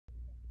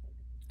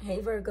Hey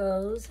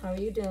Virgos, how are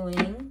you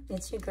doing?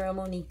 It's your girl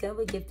Monica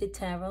with Gifted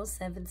Tarot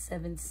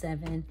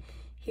 777.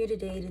 Here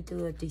today to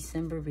do a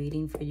December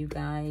reading for you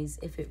guys.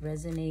 If it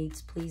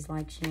resonates, please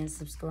like, share, and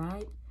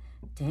subscribe.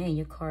 Dang,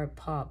 your card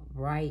popped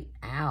right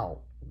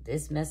out.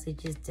 This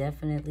message is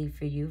definitely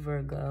for you,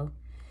 Virgo.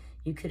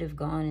 You could have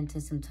gone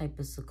into some type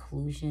of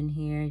seclusion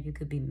here. You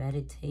could be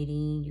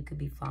meditating. You could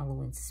be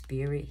following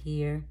spirit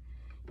here.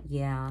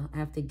 Yeah,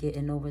 after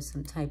getting over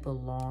some type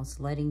of loss,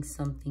 letting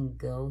something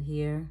go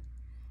here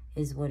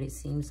is what it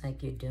seems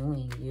like you're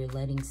doing. You're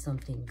letting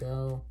something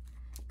go.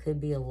 Could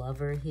be a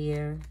lover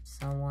here,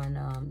 someone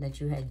that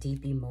you had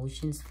deep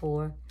emotions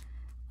for.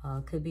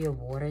 Could be a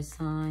water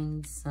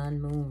sign,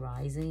 sun, moon,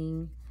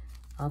 rising.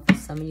 For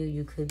some of you,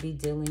 you could be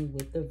dealing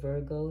with the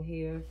Virgo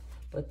here,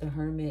 but the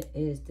Hermit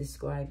is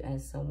described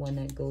as someone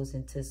that goes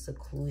into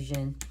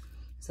seclusion,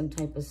 some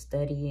type of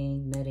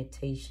studying,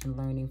 meditation,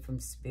 learning from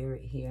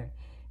spirit here.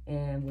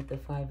 And with the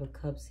Five of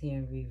Cups here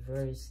in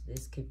reverse,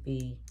 this could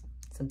be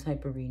some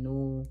type of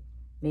renewal,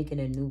 making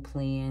a new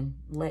plan,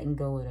 letting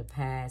go of the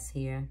past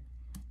here.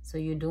 So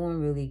you're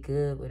doing really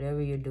good,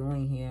 whatever you're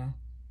doing here.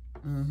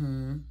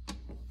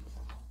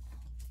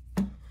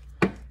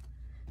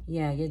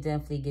 Yeah, you're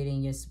definitely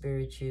getting your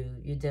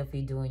you're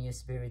definitely doing your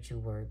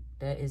spiritual work.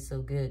 That is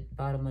so good.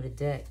 Bottom of the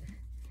deck.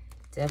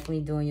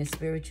 Definitely doing your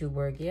spiritual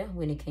work. Yeah,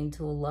 when it came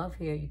to a love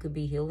here, you could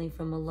be healing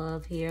from a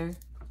love here.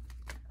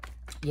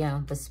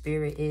 Yeah, the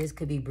spirit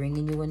could be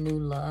bringing you a new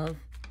love.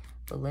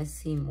 But let's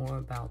see more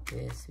about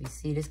this. We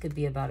see this could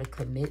be about a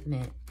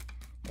commitment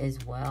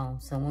as well.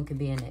 Someone could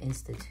be in an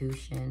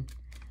institution.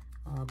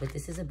 But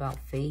this is about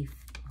faith,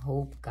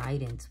 hope,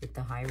 guidance with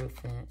the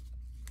Hierophant.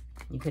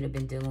 You could have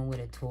been dealing with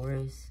a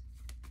Taurus,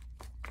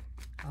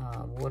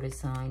 water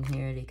sign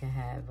here. They could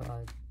have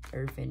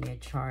Earth in their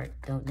chart.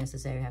 Don't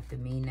necessarily have to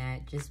mean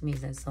that. Just means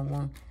that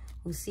someone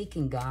who's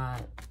seeking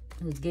God,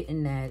 who's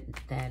getting that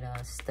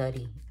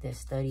study. They're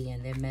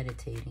studying, they're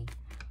meditating.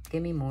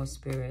 Give me more,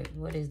 Spirit.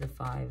 What is the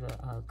Five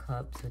of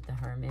Cups with the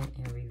Hermit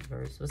in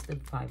reverse? What's the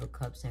Five of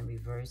Cups in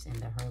reverse and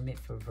the Hermit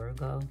for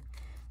Virgo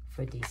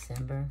for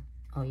December?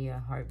 Oh, yeah,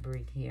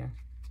 heartbreak here.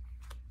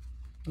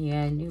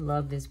 Yeah, and you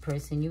love this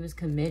person. You was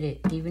committed.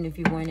 Even if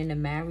you weren't in a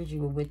marriage, you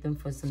were with them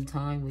for some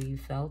time where you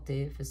felt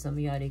it. For some of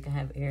y'all, they can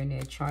have air in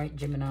their chart.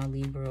 Gemini,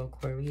 Libra,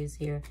 Aquarius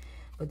here.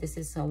 But this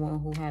is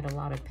someone who had a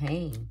lot of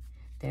pain.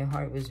 Their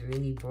heart was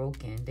really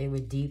broken. They were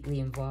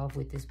deeply involved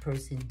with this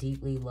person,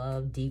 deeply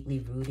loved, deeply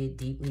rooted,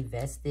 deeply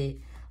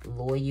vested,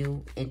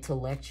 loyal,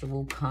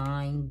 intellectual,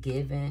 kind,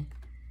 giving.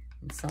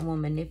 And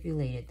someone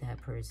manipulated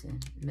that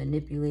person,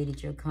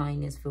 manipulated your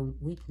kindness for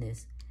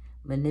weakness,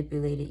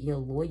 manipulated your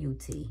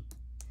loyalty,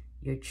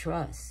 your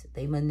trust.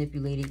 They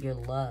manipulated your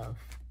love,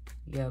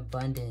 your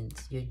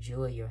abundance, your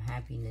joy, your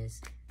happiness.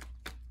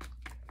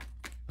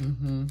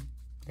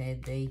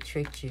 They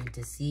tricked you,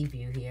 deceived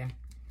you here.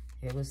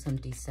 There was some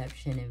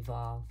deception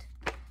involved.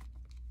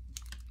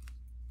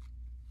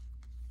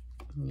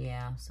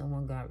 Yeah,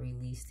 someone got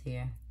released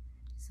here.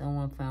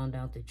 Someone found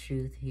out the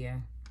truth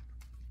here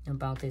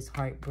about this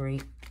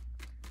heartbreak,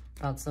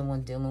 about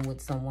someone dealing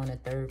with someone, a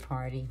third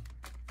party.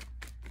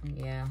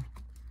 Yeah,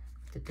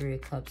 the Three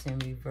of Cups in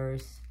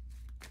reverse.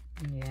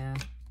 Yeah,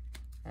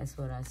 that's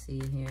what I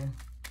see here.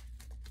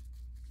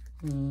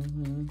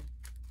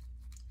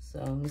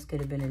 So this could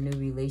have been a new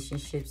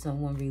relationship.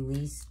 Someone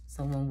released,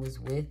 someone was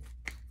with.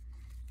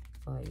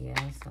 But yeah,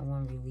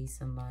 someone released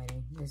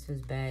somebody. This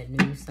was bad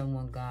news.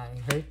 Someone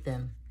hurt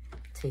them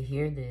to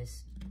hear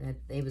this. That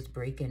they was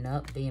breaking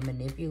up, being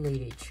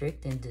manipulated,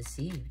 tricked, and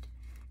deceived.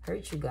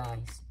 Hurt you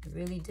guys. It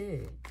really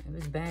did. It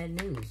was bad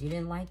news. You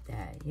didn't like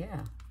that.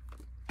 Yeah.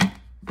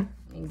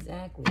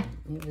 Exactly.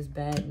 It was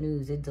bad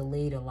news. It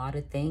delayed a lot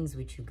of things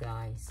with you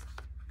guys.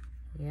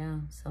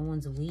 Yeah.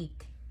 Someone's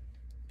weak.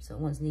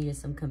 Someone's needed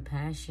some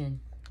compassion.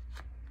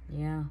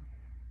 Yeah.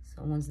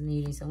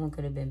 Someone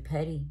could have been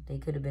petty. They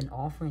could have been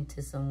offering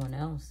to someone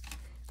else.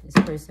 This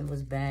person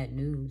was bad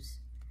news.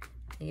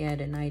 They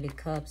had a Knight of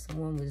Cups.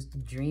 Someone was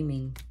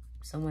dreaming.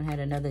 Someone had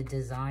another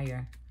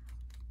desire.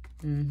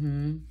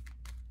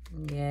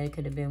 Yeah, it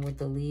could have been with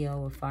the Leo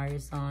or fire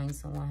sign.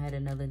 Someone had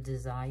another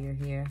desire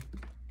here.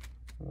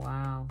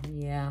 Wow,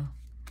 yeah.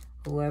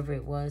 Whoever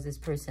it was, this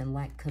person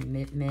lacked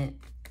commitment,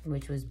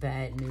 which was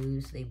bad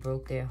news. They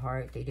broke their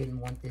heart. They didn't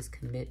want this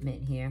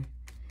commitment here.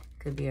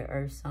 Could be an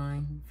earth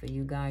sign. For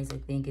you guys, I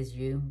think it's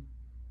you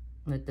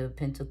with the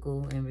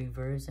pentacle in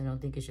reverse. I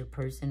don't think it's your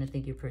person. I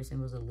think your person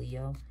was a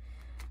Leo.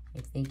 I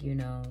think, you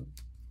know,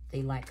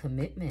 they lack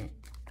commitment.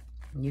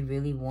 You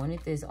really wanted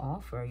this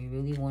offer. You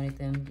really wanted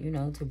them, you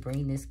know, to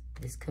bring this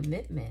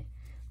commitment.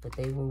 But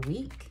they were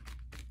weak,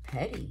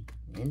 petty,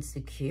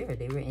 insecure.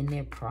 They were in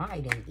their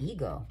pride and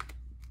ego.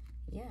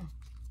 Yeah.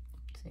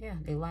 So, yeah,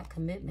 they lack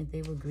commitment.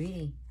 They were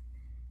greedy.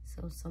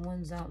 So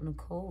someone's out in the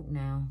cold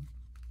now.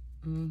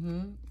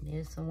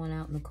 There's someone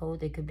out in the cold.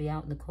 They could be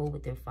out in the cold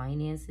with their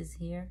finances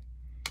here.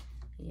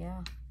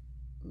 Yeah.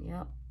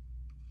 Yep.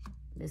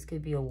 This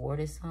could be a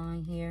water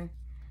sign here.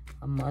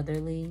 A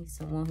motherly,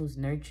 someone who's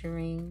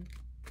nurturing,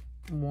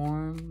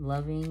 warm,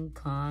 loving,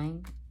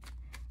 kind.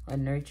 a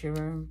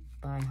nurturer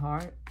by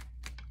heart.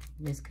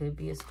 This could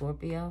be a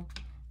Scorpio.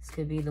 This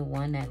could be the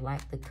one that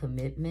lacked the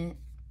commitment.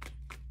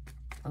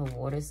 A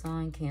water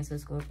sign, Cancer,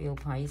 Scorpio,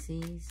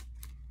 Pisces,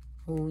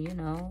 who, you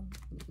know,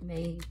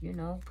 may, you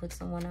know, put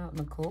someone out in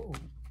the cold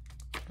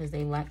because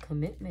they lack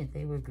commitment.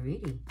 They were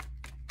greedy.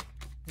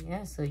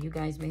 Yeah, so you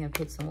guys may have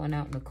put someone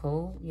out in the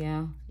cold.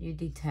 Yeah, you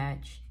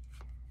detach.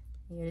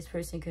 Yeah, this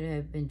person could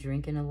have been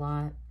drinking a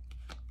lot,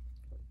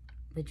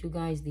 but you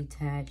guys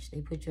detached.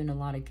 They put you in a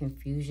lot of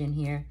confusion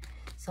here.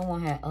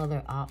 Someone had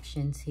other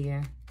options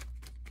here,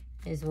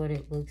 is what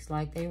it looks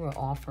like. They were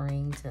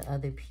offering to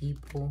other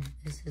people.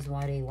 This is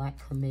why they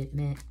lack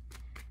commitment.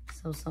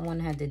 So someone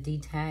had to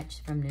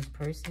detach from this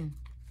person.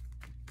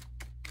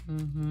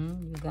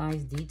 You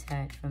guys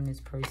detached from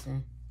this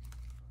person.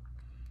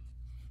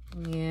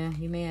 Yeah,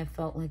 you may have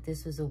felt like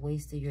this was a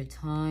waste of your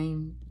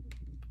time,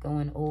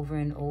 going over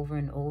and over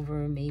and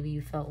over. Maybe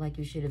you felt like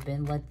you should have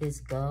been let this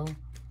go.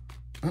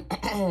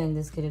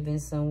 This could have been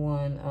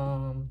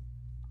someone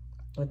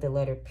with the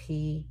letter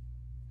P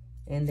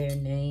in their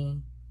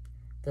name,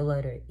 the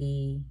letter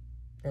E,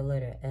 the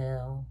letter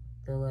L,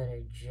 the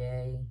letter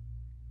J,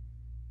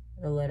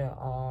 the letter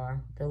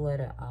R, the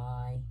letter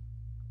I.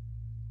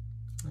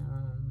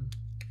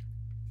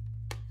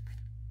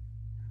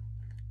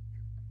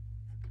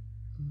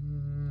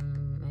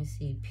 I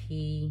see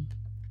P,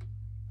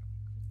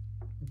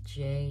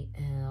 J,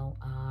 L,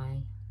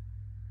 I,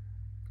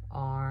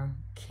 R,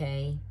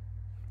 K.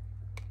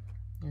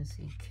 I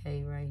see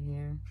K right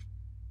here.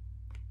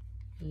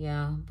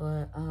 Yeah,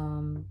 but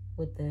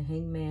with the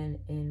Hangman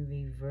in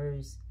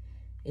reverse,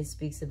 it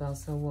speaks about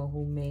someone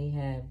who may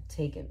have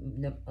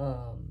taken,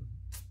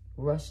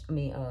 rushed,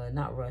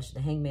 not rushed.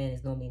 The Hangman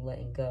is normally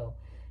letting go.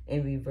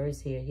 In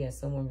reverse here, yeah,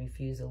 someone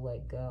refused to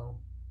let go.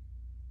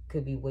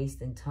 Could be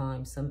wasting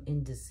time, some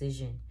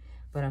indecision.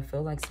 But I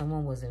feel like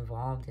someone was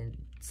involved in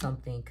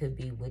something. Could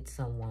be with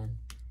someone.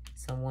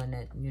 Someone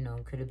that, you know,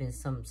 could have been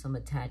some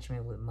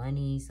attachment with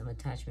money, some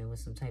attachment with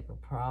some type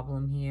of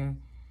problem here.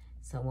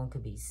 Someone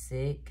could be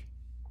sick.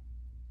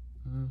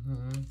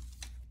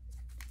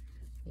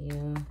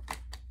 Yeah.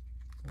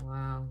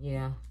 Wow,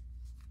 yeah.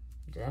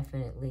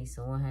 Definitely.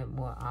 Someone had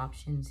more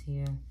options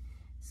here.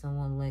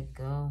 Someone let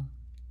go.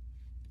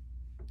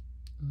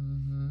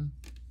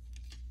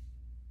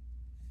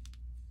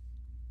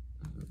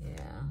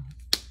 Yeah.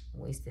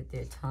 Wasted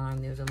their time.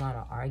 There was a lot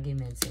of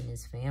arguments in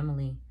his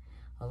family.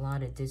 A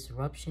lot of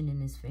disruption in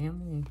his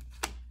family.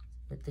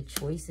 With the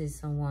choices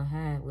someone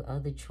had, with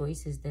other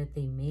choices that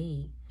they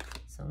made.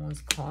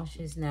 Someone's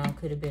cautious now.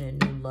 Could have been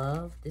a new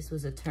love. This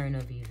was a turn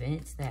of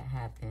events that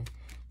happened.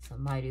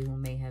 Somebody who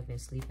may have been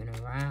sleeping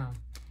around.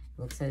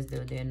 Looks as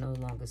though they're no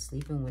longer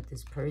sleeping with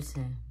this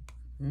person.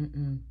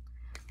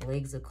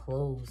 Legs are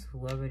closed.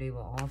 Whoever they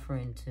were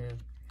offering to,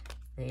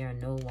 they are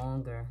no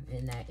longer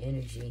in that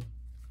energy.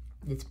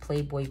 This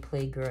playboy,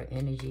 playgirl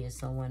energy is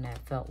someone that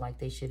felt like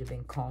they should have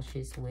been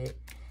cautious with.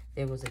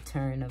 There was a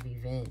turn of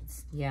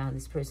events. Yeah,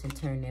 this person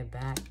turned their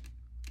back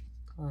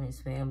on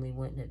his family.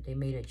 They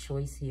made a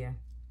choice here.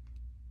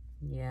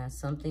 Yeah,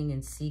 something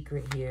in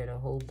secret here to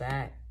hold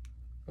back.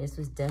 This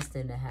was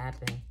destined to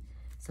happen.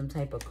 Some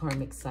type of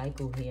karmic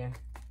cycle here.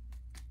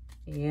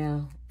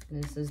 Yeah,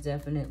 this is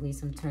definitely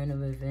some turn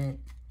of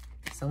event.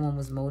 Someone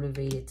was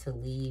motivated to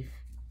leave.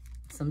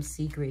 Some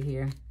secret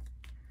here.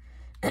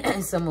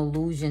 Some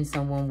illusion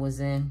someone was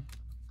in.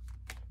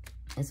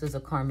 This was a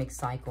karmic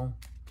cycle.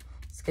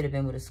 This could have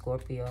been with a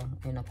Scorpio,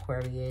 an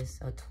Aquarius,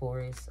 a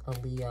Taurus, a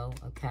Leo,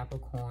 a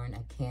Capricorn,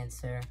 a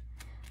Cancer.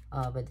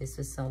 But this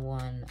was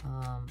someone,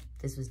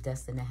 this was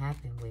destined to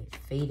happen with,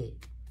 fated.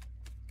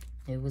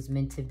 It was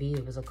meant to be.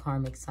 It was a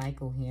karmic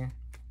cycle here.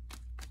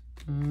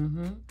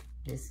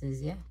 This is,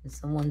 yeah,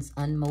 someone's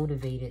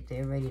unmotivated.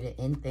 They're ready to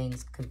end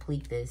things,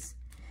 complete this.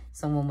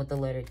 Someone with the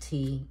letter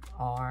T,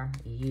 R,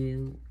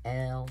 U,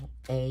 L,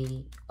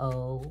 A,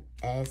 O,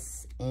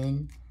 S,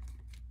 N.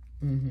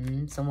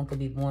 Someone could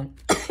be born...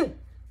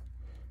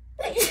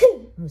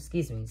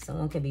 Excuse me.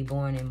 Someone could be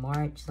born in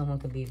March. Someone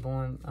could be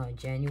born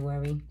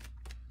January.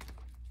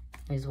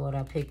 Is what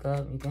I pick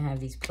up. You can have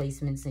these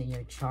placements in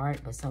your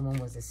chart, but someone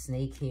was a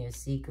snake here,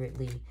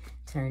 secretly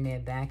turned their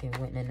back and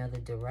went in another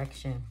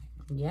direction.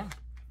 Yeah.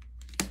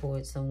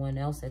 Towards someone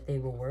else that they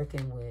were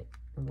working with.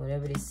 And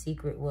whatever the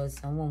secret was,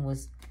 someone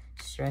was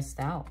stressed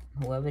out.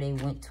 Whoever they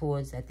went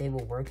towards that they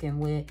were working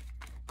with,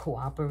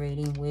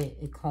 cooperating with,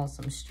 it caused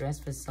some stress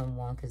for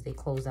someone because they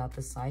closed out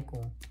the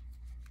cycle.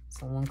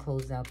 Someone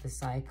closed out the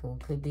cycle.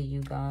 Could be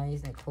you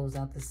guys that closed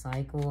out the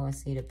cycle. I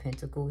see the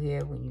pentacle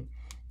here when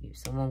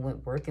someone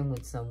went working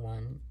with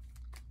someone.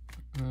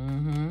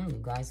 You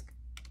guys.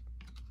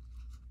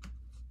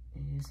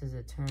 This is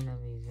a turn of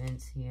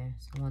events here.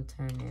 Someone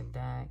turned their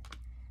back.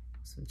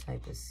 Some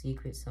type of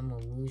secret, some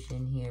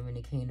illusion here when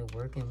it came to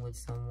working with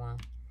someone.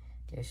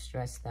 They're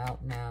stressed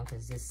out now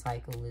because this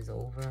cycle is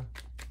over.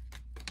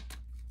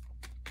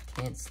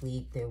 Can't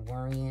sleep. They're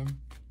worrying.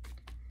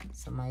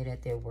 Somebody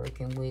that they're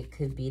working with.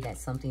 Could be that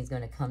something's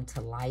going to come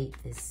to light.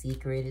 This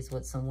secret is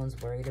what someone's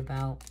worried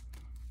about.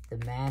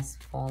 The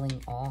mask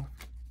falling off.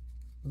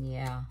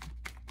 Yeah.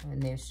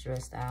 And they're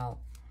stressed out.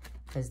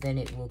 Because then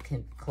it will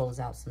close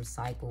out some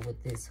cycle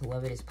with this.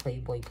 Whoever this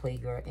playboy,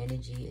 playgirl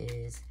energy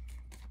is.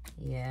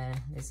 Yeah,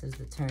 this is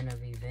the turn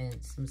of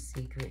events. Some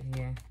secret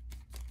here.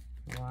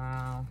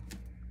 Wow.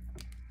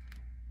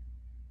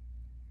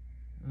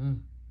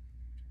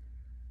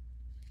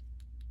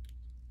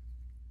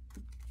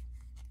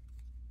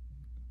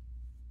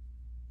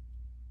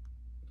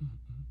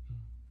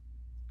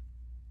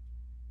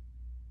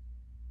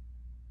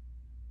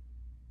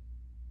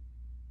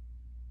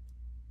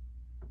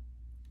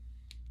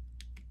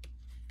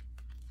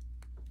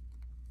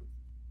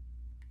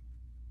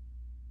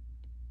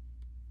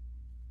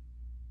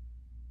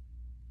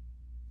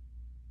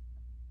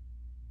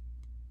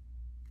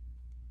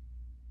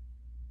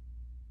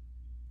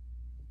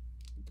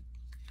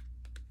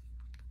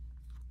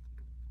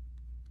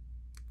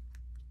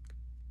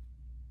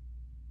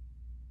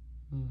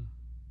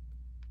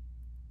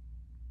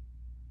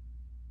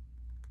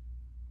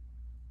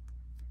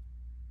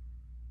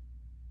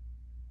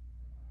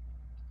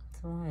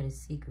 Someone had a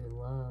secret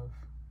love.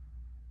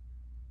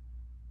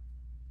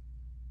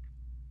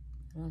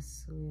 I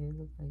swear, it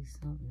looked like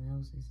something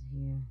else is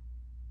here.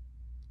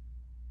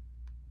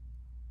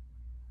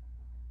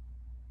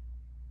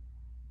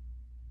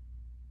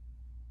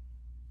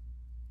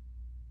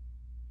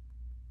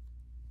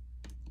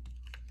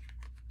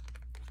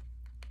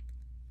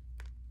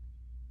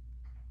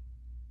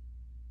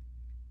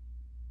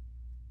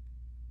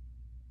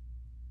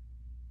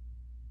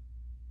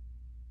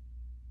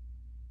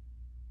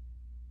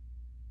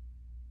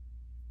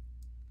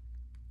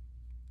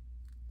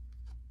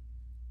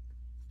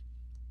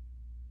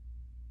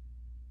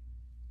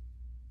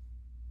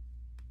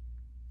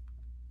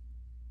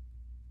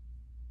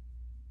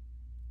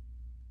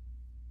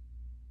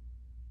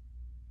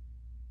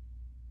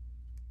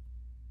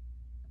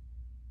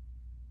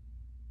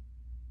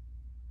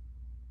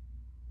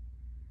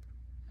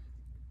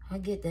 I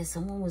get that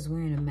someone was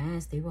wearing a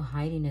mask. They were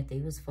hiding that they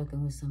was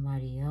fucking with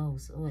somebody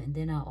else. Oh, and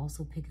then I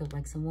also pick up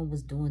like someone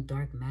was doing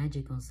dark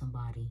magic on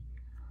somebody.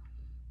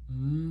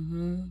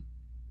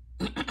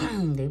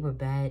 They were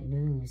bad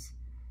news.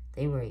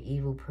 They were an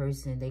evil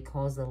person. They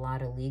caused a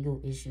lot of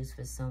legal issues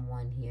for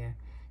someone here.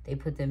 They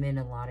put them in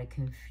a lot of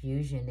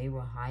confusion. They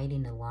were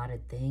hiding a lot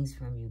of things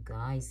from you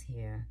guys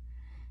here.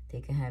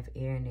 They can have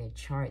air in their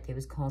chart. They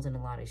was causing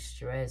a lot of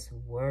stress,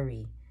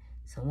 worry.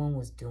 Someone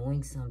was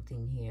doing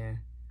something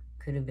here.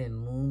 Could have been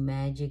moon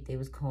magic. They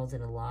was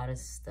causing a lot of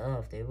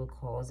stuff. They were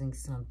causing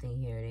something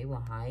here. They were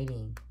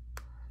hiding.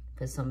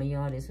 For some of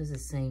y'all, this was the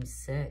same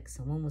sex.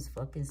 Someone was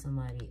fucking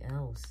somebody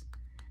else.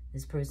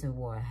 This person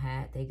wore a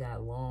hat. They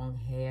got long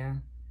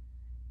hair.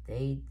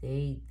 They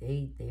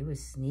were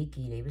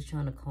sneaky. They was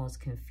trying to cause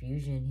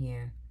confusion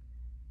here.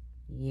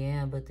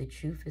 Yeah, but the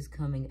truth is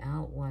coming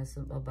out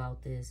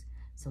about this.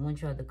 Someone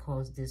tried to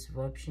cause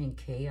disruption,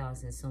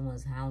 chaos in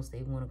someone's house.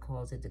 They want to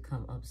cause it to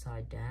come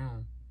upside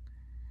down.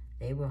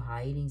 They were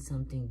hiding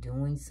something,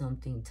 doing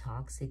something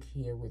toxic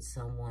here with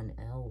someone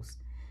else.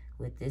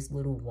 With this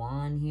little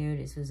wand here,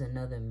 this was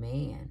another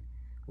man.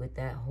 With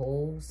that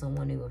hole,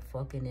 someone they were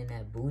fucking in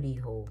that booty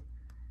hole.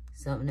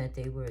 Something that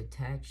they were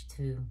attached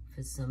to.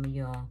 For some of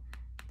y'all,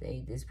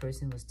 this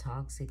person was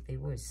toxic. They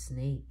were a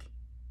snake.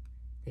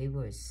 They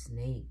were a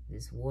snake.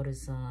 This water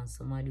sign,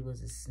 somebody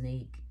was a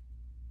snake.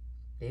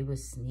 They were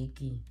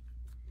sneaky.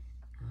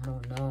 I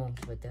don't know,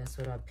 but that's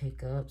what I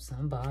pick up.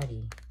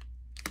 Somebody.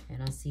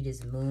 And I see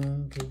this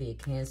moon. Could be a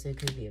Cancer.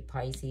 Could be a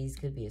Pisces.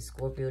 Could be a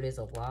Scorpio. There's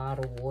a lot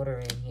of water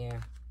in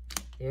here.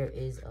 There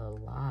is a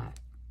lot.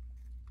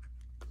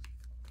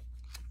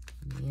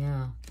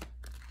 Yeah.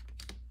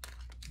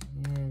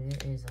 Yeah,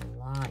 there is a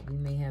lot. You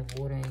may have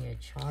water in your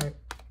chart.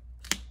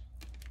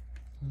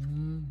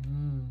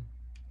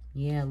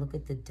 Yeah, look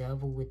at the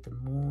devil with the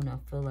moon. I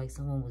feel like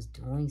someone was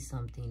doing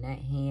something. That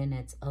hand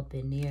that's up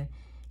in there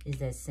is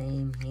that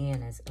same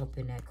hand that's up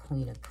in that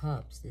Queen of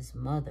Cups. This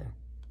mother.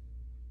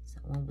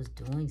 Someone was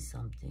doing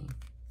something.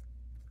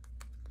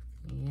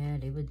 Yeah,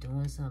 they were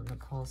doing something to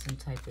cause some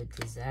type of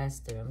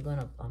disaster. I'm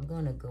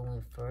gonna go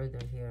in further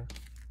here.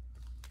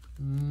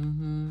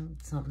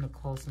 Something to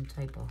cause some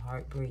type of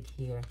heartbreak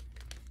here.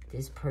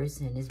 This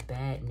person is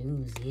bad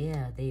news.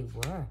 Yeah, they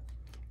were.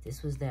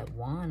 This was that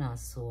wand I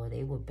saw.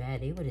 They were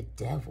bad. They were the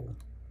devil.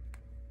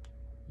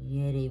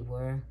 Yeah, they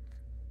were.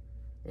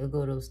 There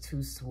go those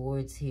two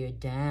swords here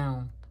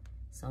down.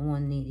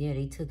 Yeah,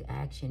 they took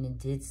action and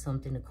did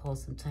something to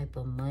cause some type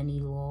of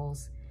money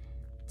loss.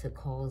 To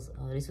cause,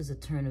 this was a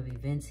turn of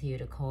events here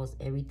to cause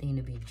everything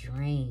to be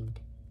drained.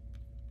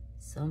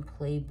 Some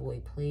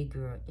playboy,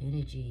 playgirl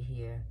energy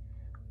here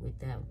with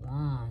that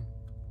wand.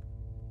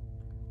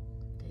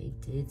 They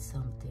did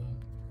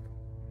something.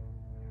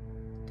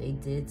 They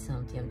did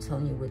something. I'm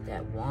telling you, with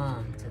that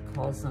wand to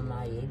cause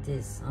somebody, they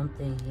did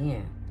something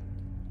here.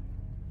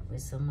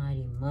 With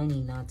somebody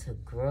money not to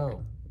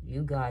grow.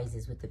 You guys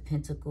is with the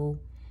pentacle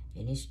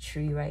and this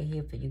tree right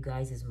here. For you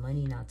guys is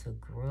money not to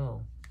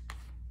grow.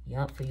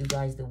 Yup, for you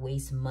guys to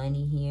waste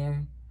money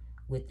here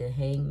with the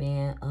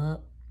hangman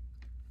up.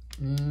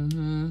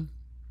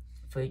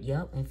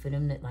 And for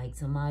them that, like,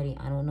 somebody,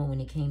 I don't know,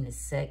 when it came to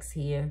sex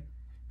here,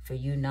 for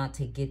you not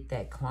to get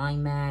that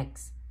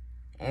climax,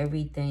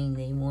 everything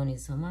they wanted,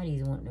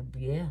 somebody's wanting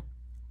to,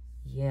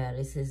 yeah,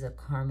 this is a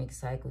karmic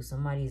cycle.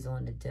 Somebody's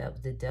on the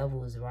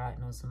devil is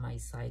riding on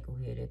somebody's cycle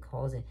here. They're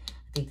causing,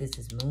 I think this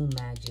is moon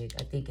magic.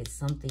 I think it's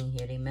something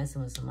here. They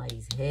messing with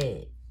somebody's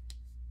head.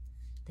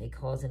 They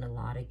causing a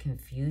lot of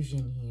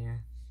confusion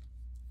here.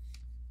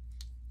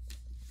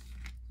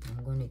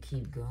 I'm going to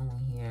keep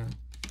going here.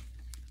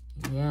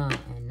 Yeah,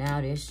 and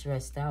now they're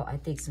stressed out. I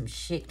think some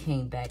shit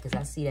came back because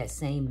I see that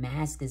same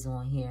mask is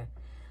on here.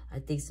 I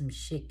think some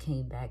shit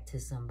came back to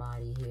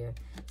somebody here.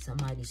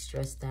 Somebody's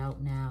stressed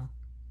out now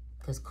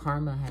because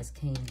karma has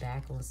came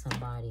back on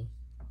somebody.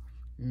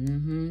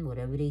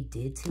 Whatever they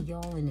did to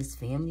y'all in this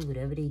family,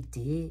 whatever they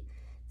did,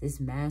 this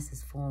mask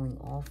is falling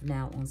off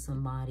now on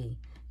somebody.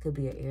 Could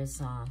be an air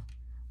sign.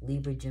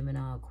 Libra,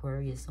 Gemini,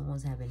 Aquarius.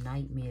 Someone's having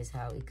nightmares.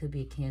 How it could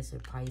be a Cancer,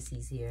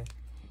 Pisces here.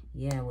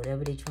 Yeah,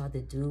 whatever they tried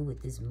to do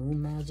with this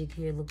moon magic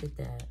here, look at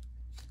that.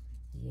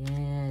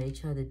 Yeah, they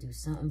tried to do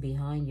something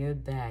behind your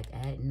back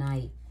at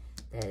night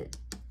that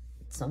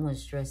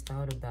someone's stressed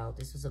out about.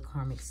 This was a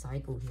karmic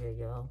cycle here,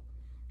 yo.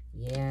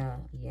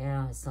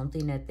 Yeah,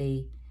 something that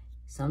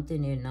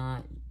something they're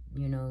not,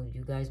 you know,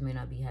 you guys may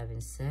not be having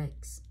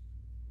sex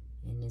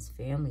in this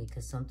family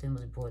because something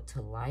was brought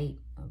to light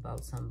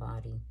about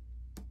somebody.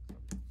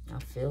 I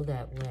feel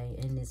that way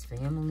in this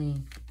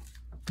family.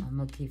 I'm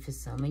going to keep for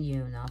some of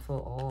you, not for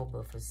all,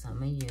 but for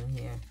some of you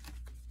here.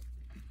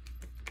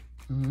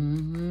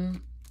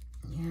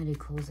 Yeah, they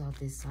close out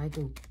this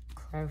cycle.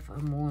 Clarify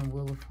more in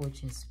Wheel of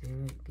Fortune,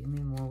 Spirit. Give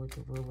me more with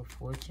the Wheel of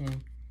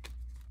Fortune.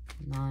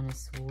 Nine of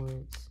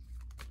Swords.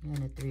 And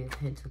the Three of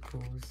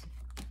Pentacles.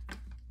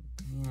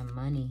 Yeah,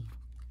 money.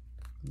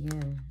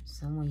 Yeah,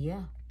 someone,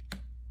 Yup.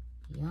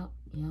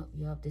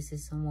 This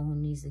is someone who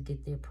needs to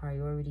get their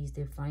priorities,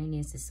 their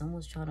finances.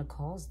 Someone's trying to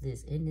cause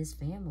this in this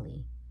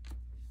family.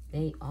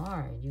 They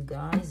are. You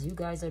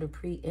guys are the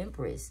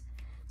pre-empress.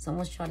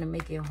 Someone's trying to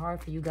make it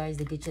hard for you guys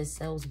to get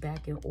yourselves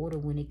back in order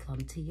when it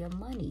comes to your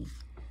money.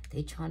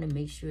 They trying to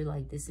make sure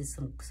like this is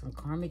some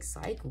karmic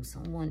cycle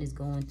someone is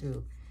going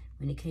through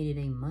when it came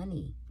to their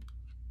money.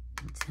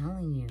 I'm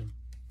telling you.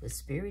 The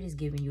Spirit is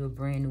giving you a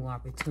brand new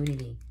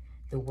opportunity.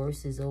 The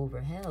worst is over.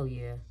 Hell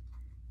yeah.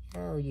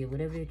 Hell yeah.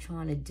 Whatever they're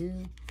trying to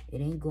do,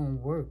 it ain't going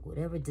to work.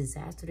 Whatever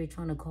disaster they're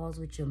trying to cause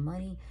with your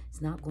money,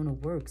 it's not going to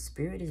work.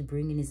 Spirit is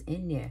bringing this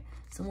in there.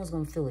 Someone's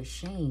going to feel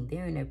ashamed.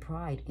 They're in their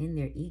pride, in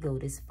their ego.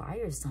 This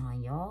fire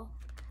sign, y'all.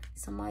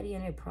 Somebody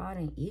in their pride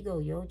and ego,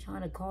 yo,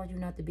 trying to cause you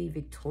not to be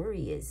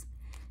victorious.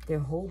 They're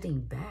holding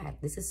back.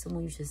 This is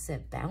someone you should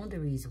set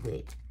boundaries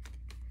with.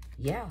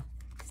 Yeah,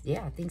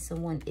 I think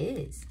someone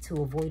is,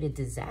 to avoid a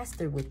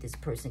disaster with this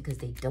person because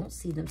they don't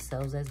see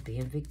themselves as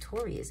being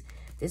victorious.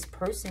 This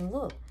person,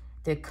 look,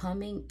 they're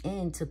coming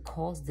in to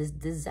cause this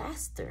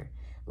disaster.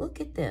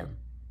 Look at them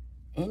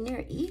in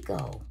their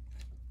ego.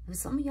 For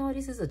some of y'all,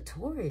 this is a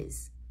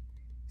Taurus.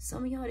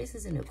 Some of y'all, this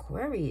is an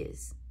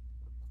Aquarius.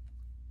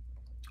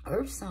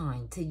 Earth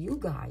sign to you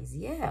guys.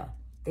 Yeah,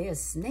 they're a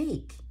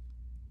snake.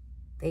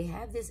 They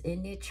have this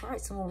in their chart.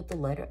 Someone with the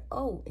letter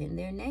O in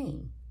their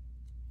name.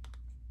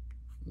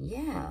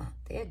 Yeah,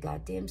 they're a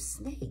goddamn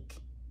snake.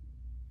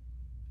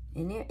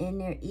 And they're in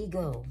their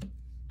ego,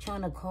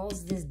 trying to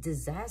cause this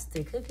disaster.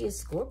 It could be a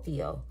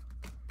Scorpio.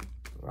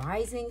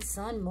 Rising,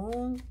 sun,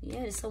 moon.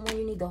 Yeah, there's someone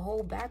you need to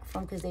hold back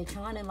from because they're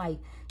trying to, like,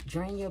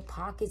 drain your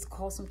pockets,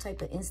 cause some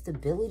type of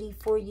instability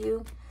for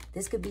you.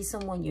 This could be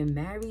someone you're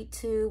married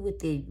to with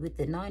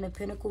the Nine of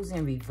Pentacles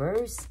in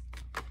reverse.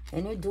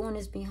 And they're doing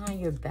this behind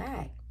your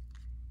back.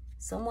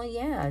 Someone,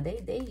 yeah,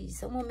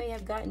 someone may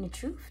have gotten the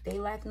truth. They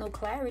lack no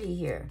clarity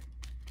here.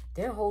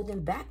 They're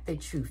holding back the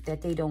truth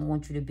that they don't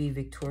want you to be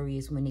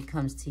victorious when it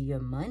comes to your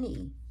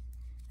money.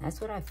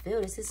 That's what I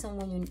feel. This is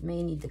someone you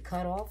may need to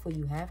cut off, or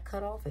you have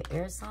cut off, an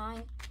air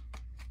sign.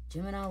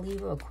 Gemini,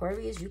 Libra,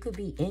 Aquarius. You could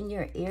be in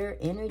your air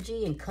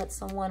energy and cut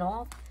someone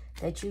off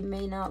that you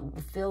may not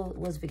feel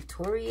was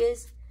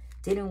victorious,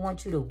 didn't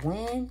want you to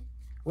win,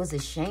 was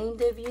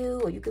ashamed of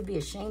you, or you could be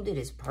ashamed of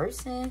this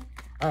person.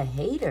 A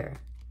hater.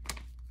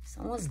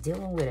 Someone's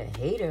dealing with a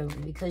hater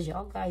because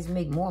y'all guys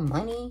make more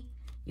money.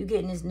 You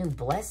getting this new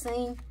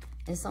blessing,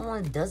 and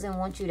someone doesn't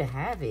want you to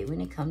have it when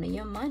it comes to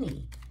your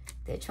money.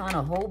 They're trying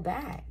to hold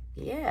back.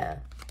 Yeah,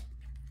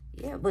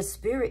 but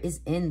Spirit is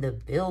in the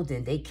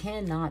building. They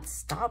cannot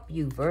stop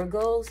you,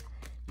 Virgos.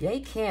 They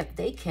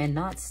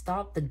cannot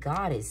stop the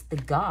goddess, the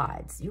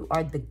gods. You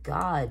are the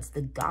gods,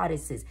 the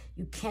goddesses.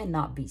 You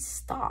cannot be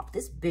stopped.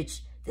 This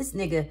bitch, this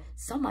nigga,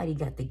 somebody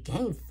got the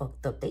game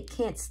fucked up. They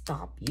can't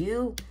stop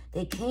you.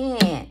 They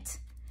can't.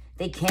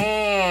 They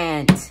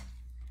can't.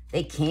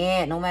 They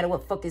can't, no matter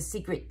what fucking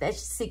secret, that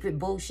secret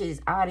bullshit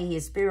is out of here.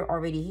 Spirit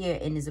already here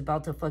and is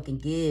about to fucking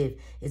give.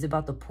 Is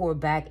about to pour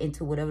back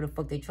into whatever the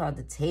fuck they tried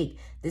to take.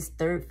 This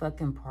third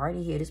fucking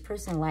party here, this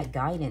person lack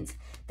guidance.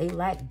 They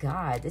lack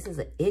God. This is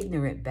an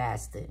ignorant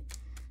bastard.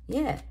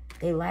 Yeah,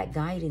 They lack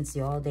guidance,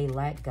 y'all. They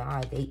lack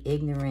God. They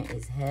ignorant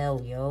as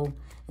hell, yo.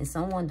 And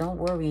someone, don't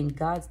worry, in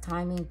God's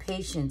timing,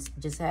 patience.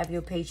 Just have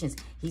your patience.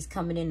 He's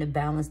coming in to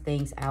balance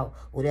things out.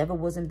 Whatever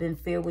wasn't been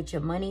fair with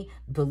your money,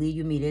 believe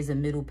you me, there's a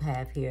middle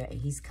path here,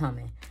 and he's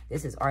coming.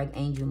 This is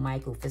Archangel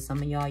Michael. For some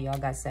of y'all, y'all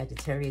got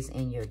Sagittarius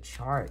in your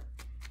chart.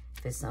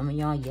 For some of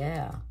y'all,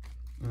 yeah.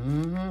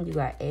 You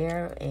got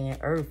air and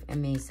earth,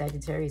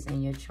 Sagittarius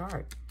in your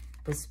chart.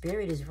 But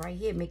spirit is right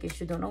here, making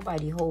sure don't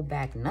nobody hold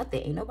back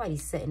nothing. Ain't nobody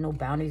setting no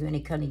boundaries when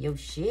it comes to your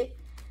shit.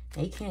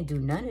 They can't do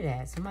none of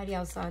that. Somebody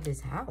outside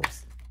this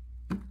house.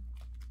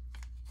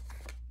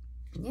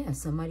 Yeah,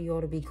 somebody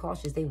ought to be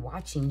cautious. They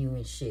watching you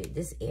and shit.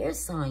 This air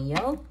sign,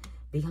 yo,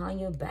 behind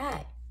your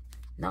back.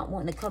 Not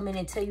wanting to come in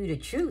and tell you the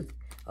truth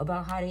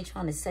about how they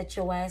trying to set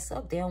your ass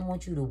up. They don't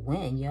want you to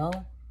win, yo.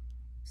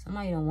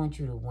 Somebody don't want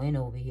you to win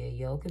over here,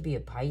 yo. It could be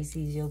a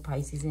Pisces, yo.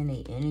 Pisces in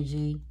their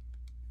energy.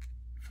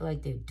 I feel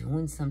like they're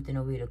doing something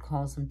over here to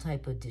cause some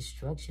type of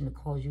destruction, to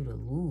cause you to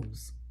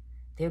lose.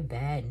 They're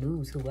bad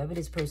news. Whoever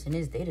this person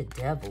is, they the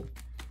devil.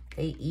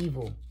 They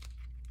evil.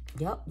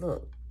 Yup,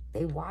 look.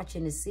 They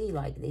watching to see,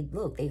 like,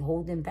 they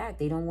holding back.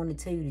 They don't want to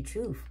tell you the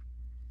truth.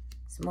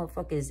 Some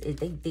motherfuckers,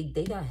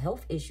 they got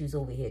health issues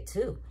over here,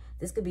 too.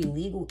 This could be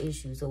legal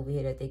issues over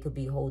here that they could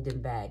be holding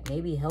back.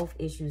 Maybe health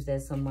issues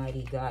that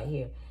somebody got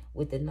here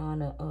with the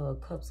Nine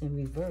of Cups in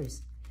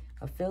reverse.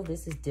 I feel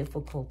this is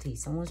difficulty.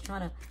 Someone's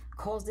trying to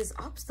cause this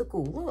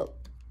obstacle. Look.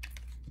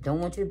 Don't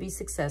want you to be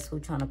successful,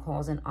 trying to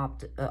cause an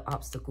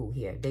obstacle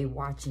here. They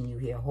watching you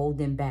here,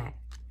 holding back.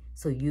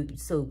 So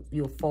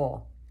you'll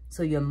fall.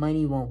 So your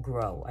money won't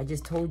grow. I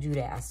just told you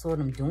that. I saw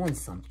them doing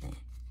something.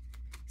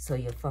 So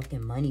your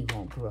fucking money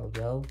won't grow,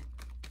 yo.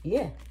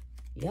 Yeah.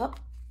 Yup.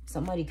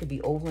 Somebody could be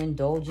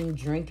overindulging,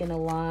 drinking a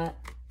lot.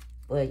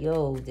 But,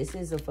 yo, this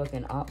is a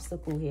fucking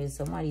obstacle here.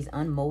 Somebody's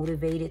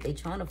unmotivated. They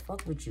trying to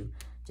fuck with you.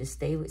 Just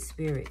stay with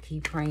spirit.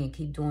 Keep praying.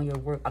 Keep doing your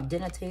work.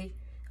 Didn't I tell you?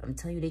 I'm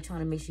telling you, they trying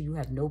to make sure you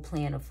have no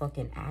plan of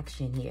fucking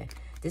action here.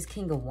 This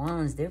King of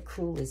Wands, they're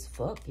cruel as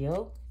fuck,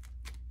 yo.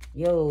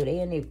 Yo, they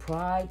in their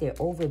pride, they're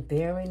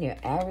overbearing, they're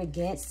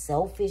arrogant,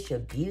 selfish,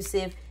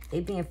 abusive. They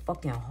being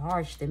fucking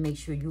harsh to make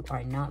sure you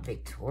are not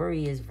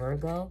victorious,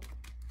 Virgo.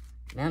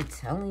 Man, I'm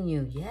telling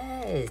you,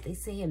 yes. They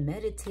say you're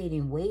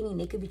meditating, waiting.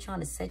 They could be trying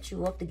to set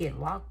you up to get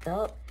locked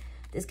up.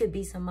 This could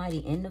be somebody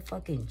in the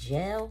fucking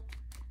jail.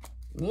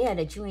 Yeah,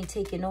 that you ain't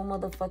taking no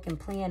motherfucking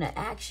plan of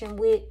action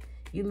with.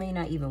 You may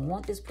not even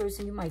want this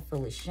person. You might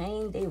feel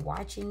ashamed. They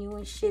watching you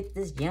and shit.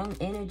 This young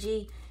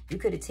energy. You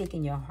could have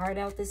taken your heart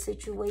out the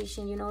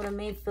situation. You know what I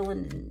mean?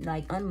 Feeling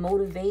like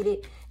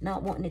unmotivated.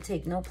 Not wanting to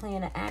take no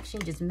plan of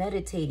action. Just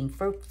meditating.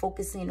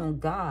 Focusing on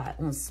God.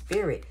 On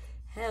spirit.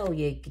 Hell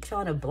yeah. You're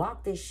trying to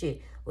block this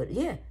shit. But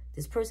yeah.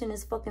 This person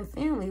is fucking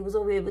family. He was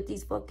over here with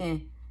these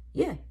fucking...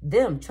 Yeah.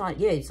 Them.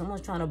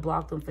 Someone's trying to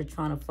block them for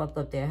trying to fuck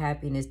up their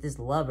happiness. This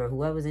lover.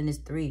 Whoever's in this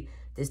three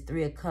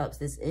of cups.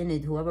 This in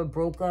it. Whoever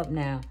broke up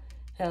now.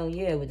 Hell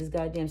yeah, with this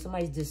goddamn,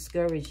 somebody's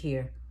discouraged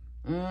here.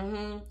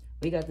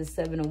 We got the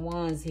Seven of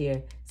Wands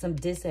here. Some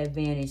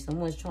disadvantage.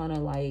 Someone's trying to,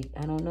 like,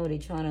 I don't know, they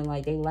trying to,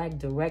 like, they lack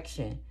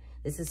direction.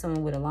 This is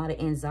someone with a lot of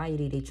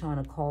anxiety they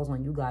trying to cause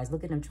on you guys.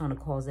 Look at them trying to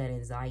cause that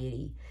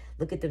anxiety.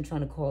 Look at them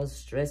trying to cause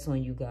stress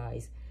on you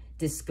guys.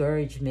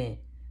 Discouragement.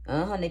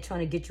 They're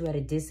trying to get you at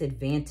a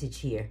disadvantage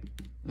here.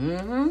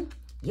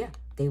 Yeah,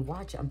 they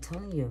watch. I'm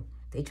telling you.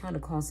 They trying to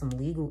cause some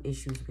legal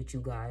issues with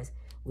you guys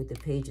with the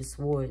Page of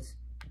Swords.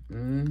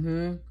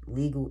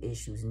 Legal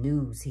issues,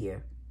 news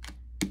here.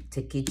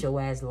 To get your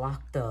ass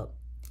locked up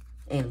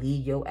and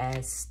leave your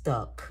ass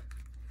stuck.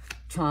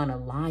 Trying to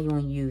lie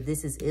on you.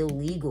 This is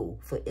illegal.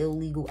 For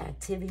illegal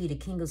activity, the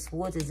King of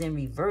Swords is in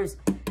reverse.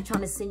 Trying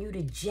to send you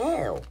to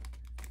jail.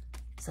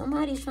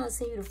 Somebody's trying to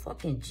send you to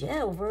fucking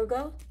jail,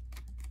 Virgo.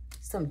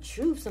 Some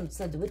truth,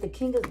 with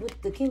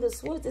the King of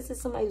Swords. This is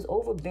somebody who's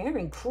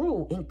overbearing,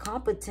 cruel,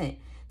 incompetent.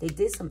 They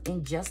did some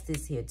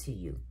injustice here to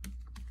you.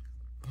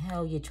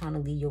 Hell, you're trying to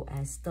leave your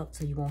ass stuck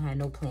so you won't have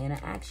no plan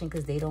of action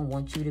because they don't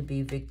want you to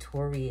be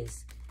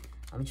victorious.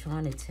 I'm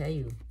trying to tell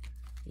you.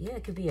 Yeah,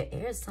 it could be an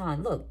air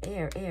sign. Look,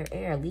 air.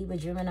 Libra,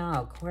 Gemini,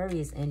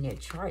 Aquarius in your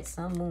chart.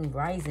 Sun, Moon,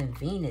 Rising,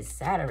 Venus,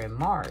 Saturn,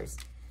 Mars.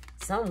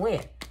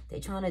 Somewhere. They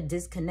trying to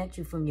disconnect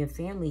you from your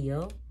family,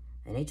 yo.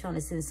 And they trying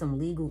to send some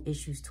legal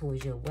issues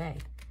towards your way.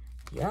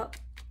 Yup.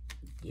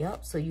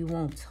 So you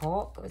won't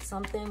talk or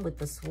something with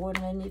the sword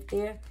underneath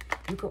there.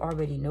 You could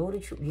already know the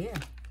truth. Yeah.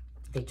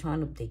 They trying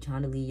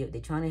to leave you.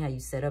 They trying to have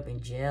you set up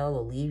in jail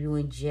or leave you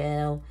in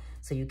jail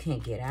so you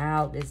can't get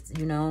out. This,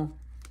 you know,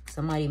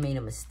 somebody made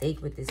a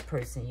mistake with this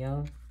person,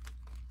 yo.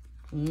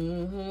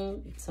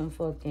 Some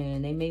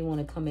fucking, they may want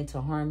to come into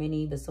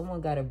harmony, but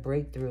someone got a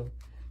breakthrough.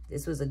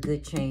 This was a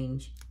good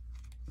change.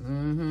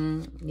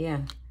 Yeah.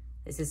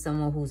 This is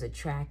someone who's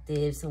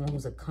attractive, someone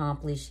who's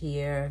accomplished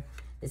here.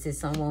 This is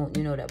someone,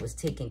 you know, that was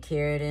taking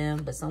care of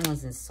them, but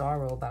someone's in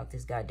sorrow about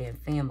this goddamn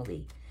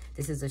family.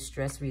 This is a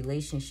stress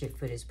relationship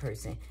for this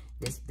person.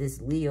 This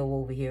Leo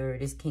over here,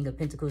 this King of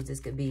Pentacles, this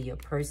could be your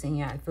person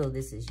here. I feel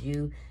this is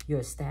you.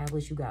 You're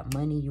established. You got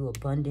money. You're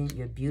abundant.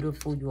 You're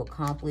beautiful. You're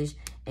accomplished.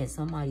 And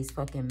somebody's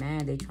fucking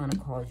mad. They're trying to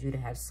cause you to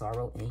have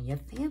sorrow in your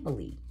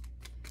family.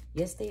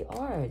 Yes, they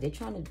are. They're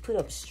trying to put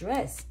up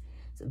stress.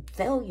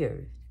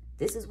 Failure.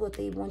 This is what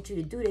they want you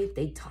to do.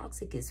 They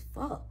toxic as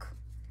fuck.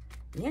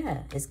 Yeah,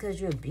 it's because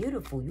you're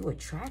beautiful, you're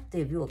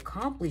attractive, you're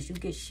accomplished, you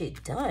get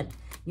shit done.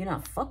 You're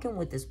not fucking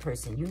with this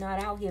person. You're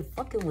not out here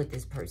fucking with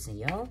this person,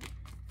 yo.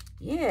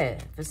 Yeah,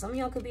 for some of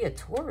y'all could be a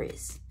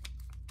Taurus.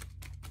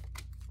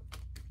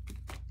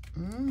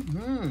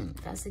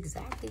 That's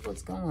exactly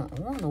what's going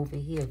on over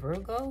here,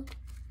 Virgo.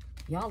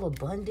 Y'all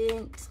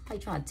abundant. Somebody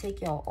trying to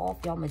take y'all off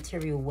y'all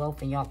material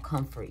wealth and y'all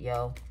comfort,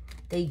 yo.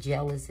 They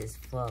jealous as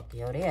fuck,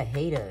 yo. They a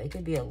hater. It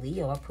could be a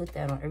Leo. I put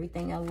that on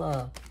everything I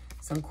love.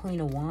 Some Queen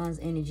of Wands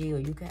energy, or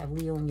you could have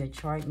Leo in your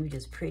chart and you're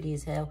just pretty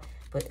as hell.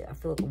 But I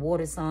feel like a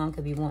water sign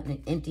could be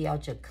wanting to empty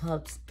out your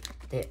cups.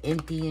 They're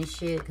empty and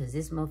shit because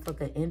this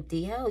motherfucker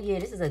empty. Hell yeah,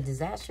 this is a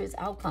disastrous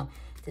outcome.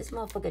 This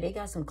motherfucker, they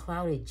got some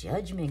clouded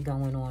judgment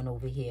going on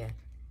over here.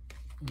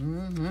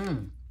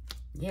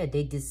 Yeah,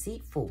 they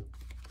deceitful.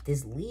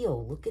 This Leo,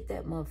 look at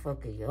that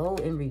motherfucker, yo.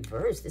 In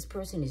reverse, this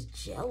person is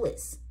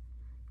jealous.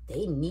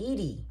 They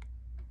needy.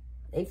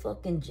 They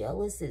fucking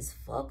jealous as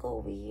fuck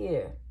over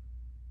here.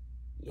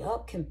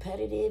 Yup,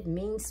 competitive,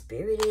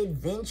 mean-spirited,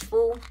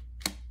 vengeful.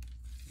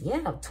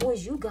 Yeah,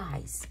 towards you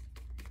guys.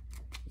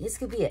 This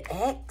could be an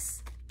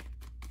ex.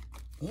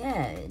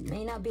 Yeah, it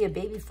may not be a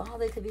baby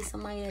father. It could be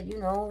somebody that, you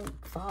know,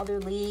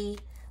 fatherly,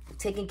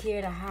 taking care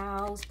of the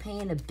house,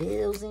 paying the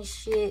bills and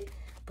shit.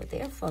 But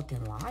they're a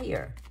fucking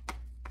liar.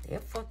 They're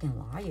a fucking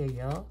liar,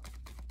 yo.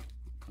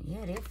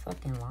 Yeah, they're a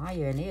fucking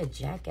liar. And they're a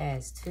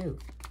jackass, too.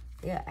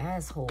 They're an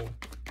asshole.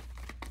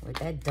 With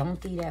that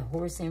donkey, that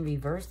horse in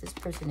reverse, this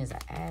person is an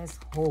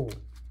asshole.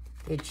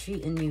 They're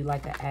treating you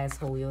like an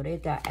asshole, yo. They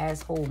got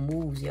asshole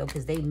moves, yo,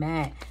 because they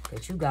mad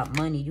that you got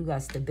money, you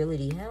got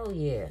stability. Hell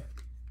yeah.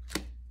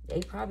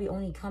 They probably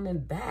only coming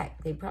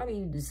back. They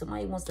probably,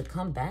 somebody wants to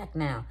come back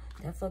now.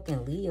 That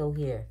fucking Leo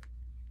here.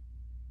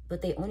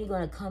 But they only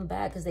going to come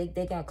back because they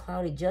got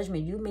clouded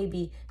judgment. You may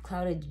be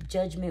clouded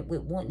judgment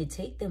with wanting to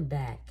take them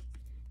back.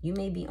 You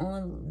may be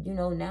on, you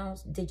know, now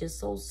they're just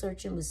soul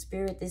searching with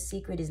spirit. This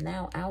secret is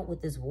now out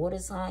with this water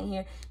sign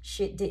here.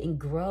 Shit didn't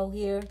grow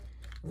here.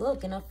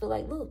 Look, and I feel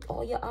like, look,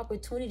 all your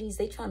opportunities,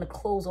 they trying to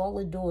close all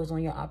the doors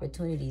on your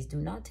opportunities. Do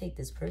not take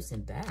this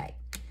person back.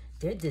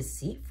 They're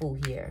deceitful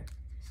here.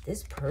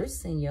 This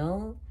person,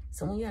 yo,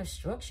 someone you have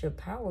structure,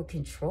 power,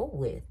 control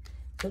with.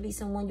 Could be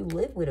someone you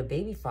live with, a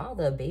baby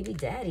father, a baby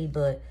daddy,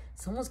 but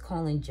someone's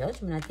calling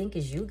judgment. I think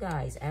it's you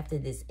guys after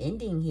this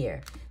ending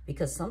here.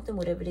 Because something,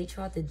 whatever they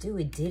tried to do,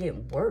 it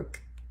didn't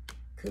work.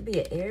 Could be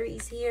an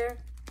Aries here.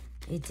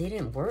 It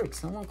didn't work.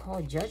 Someone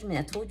called judgment.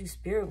 I told you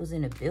spirit was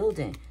in the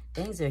building.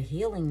 Things are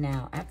healing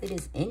now after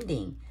this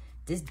ending.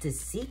 This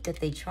deceit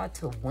that they tried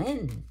to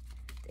win.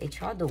 They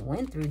tried to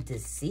win through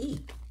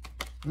deceit.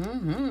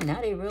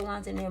 Now they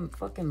realizing their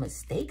fucking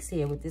mistakes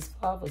here with this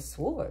Five of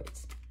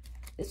Swords.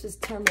 This was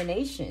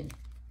termination,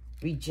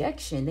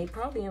 rejection. They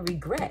probably in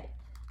regret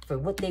for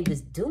what they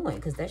was doing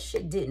because that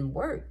shit didn't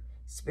work.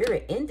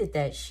 Spirit ended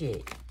that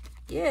shit.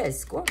 Yeah,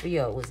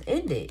 Scorpio was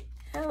ended.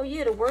 Hell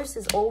yeah, the worst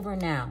is over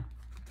now.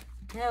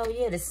 Hell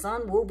yeah, the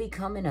sun will be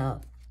coming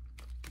up.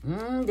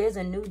 There's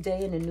a new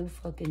day and a new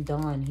fucking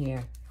dawn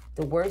here.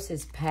 The worst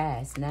is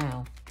past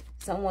now.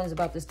 Someone's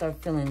about to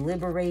start feeling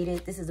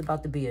liberated. This is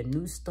about to be a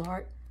new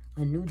start,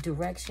 a new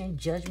direction.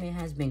 Judgment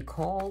has been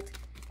called.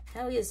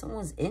 Hell yeah,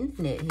 someone's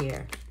ending it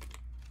here.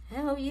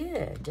 Hell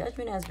yeah,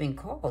 judgment has been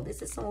called.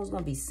 This is someone's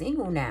going to be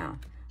single now.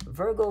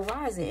 Virgo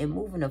rising and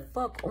moving the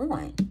fuck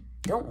on.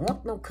 Don't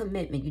want no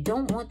commitment. You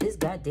don't want this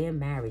goddamn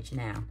marriage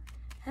now.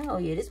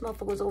 Hell yeah, this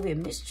motherfucker's over here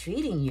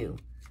mistreating you.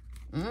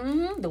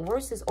 The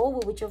worst is over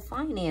with your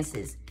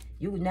finances.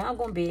 You now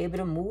going to be able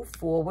to move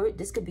forward.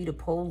 This could be the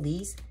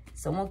police.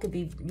 Someone could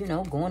be, you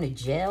know, going to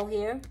jail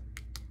here.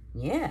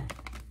 Yeah,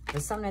 for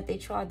something that they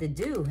tried to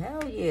do.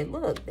 Hell yeah,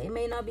 look, they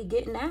may not be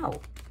getting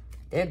out.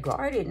 They're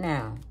guarded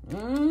now.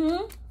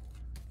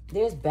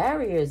 There's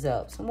barriers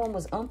up. Someone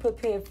was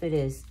unprepared for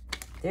this.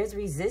 There's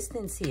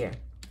resistance here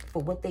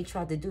for what they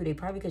tried to do. They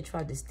probably could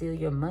try to steal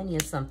your money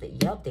or something.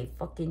 Yup, they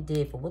fucking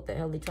did for what the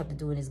hell they tried to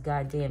do in this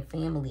goddamn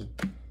family.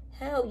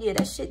 Hell yeah,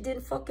 that shit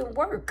didn't fucking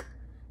work.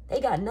 They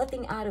got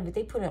nothing out of it.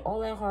 They put in all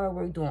that hard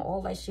work doing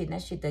all that shit, and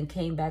that shit done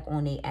came back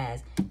on their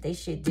ass. They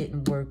shit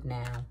didn't work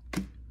now.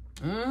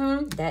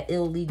 That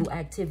illegal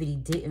activity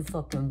didn't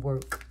fucking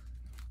work.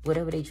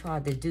 Whatever they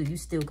tried to do, you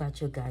still got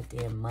your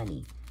goddamn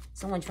money.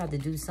 Someone tried to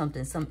do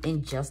something, some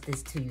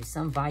injustice to you,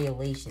 some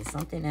violation,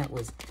 something that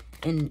was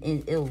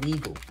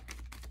illegal.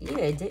 Yeah,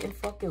 it didn't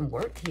fucking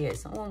work here.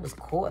 Someone was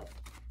caught.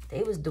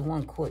 They was the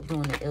one caught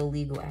doing the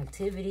illegal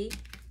activity.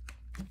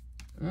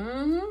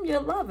 Your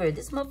lover.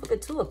 This motherfucker,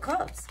 2 of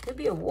Cups. Could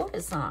be a water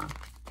sign.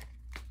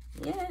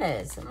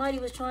 Yeah, somebody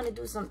was trying to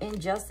do some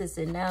injustice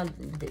and now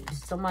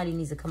somebody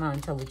needs to come out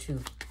and tell the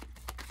truth.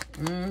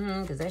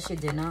 Because that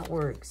shit did not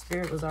work.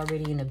 Spirit was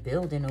already in the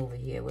building over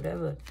here.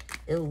 Whatever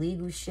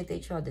illegal shit they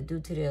tried to do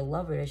to their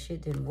lover. That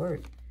shit didn't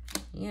work.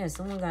 Yeah,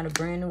 someone got a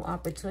brand new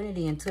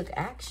opportunity and took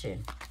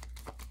action.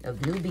 A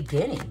new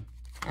beginning.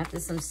 After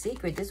some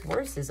secret, this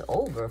worst is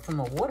over. From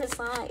a water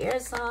sign, air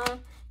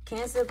sign,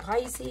 Cancer,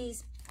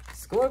 Pisces,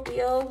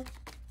 Scorpio.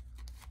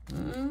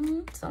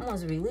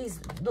 Someone's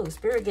released. Look,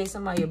 Spirit gave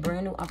somebody a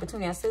brand new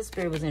opportunity. I said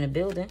Spirit was in the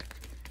building.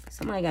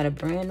 Somebody got a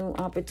brand new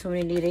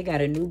opportunity. They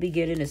got a new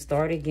beginning to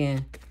start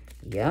again.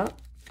 Yup.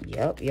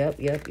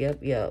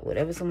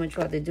 Whatever someone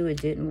tried to do,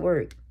 it didn't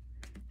work.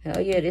 Hell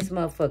yeah, this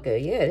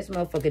motherfucker. Yeah, this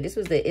motherfucker. This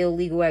was the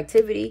illegal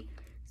activity.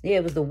 Yeah,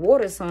 it was the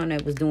water sign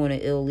that was doing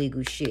the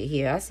illegal shit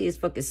here. I see his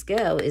fucking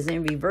scale is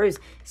in reverse.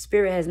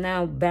 Spirit has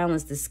now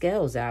balanced the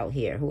scales out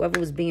here. Whoever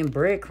was being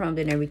breadcrumbed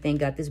and everything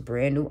got this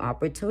brand new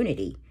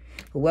opportunity.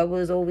 Whoever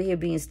was over here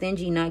being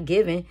stingy, not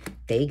giving,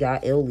 they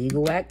got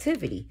illegal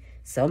activity.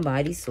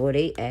 Somebody saw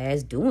they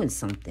ass doing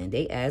something.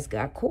 They ass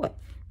got caught.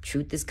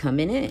 Truth is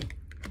coming in.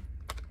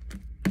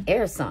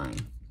 Air sign.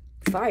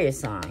 Fire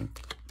sign.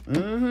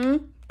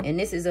 And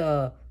this is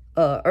a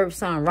earth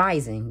sign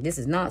rising. This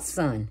is not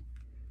sun.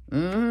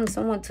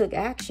 Someone took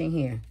action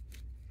here.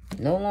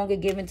 No longer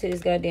giving to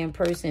this goddamn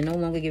person. No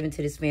longer giving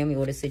to this family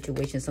or the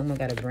situation. Someone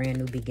got a brand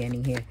new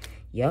beginning here.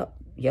 Yup.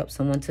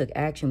 Someone took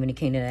action when it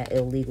came to that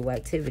illegal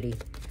activity.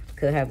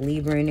 Could have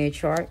Libra in their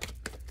chart.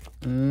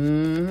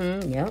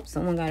 Yep.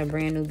 Someone got a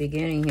brand new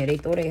beginning here. They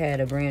thought they had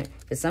a brand...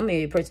 For some of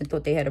you, person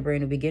thought they had a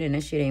brand new beginning.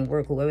 That shit ain't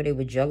work. Whoever they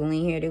were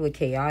juggling here, they were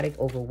chaotic,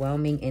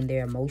 overwhelming in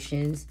their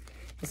emotions.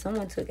 And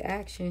someone took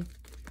action.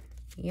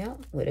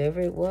 Yep, whatever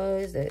it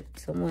was that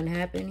someone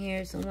happened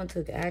here, someone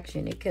took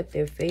action. They kept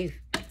their faith.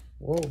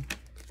 Whoa.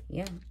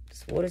 Yeah,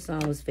 this water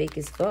sign was fake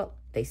as fuck.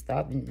 They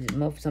stopped.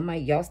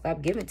 Somebody, y'all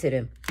stopped giving to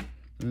them.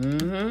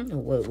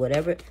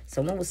 Whatever.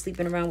 Someone was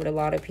sleeping around with a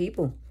lot of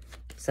people.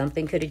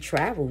 Something could have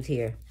traveled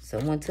here.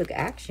 Someone took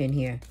action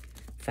here.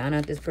 Found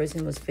out this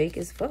person was fake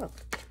as fuck.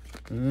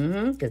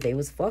 Because they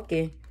was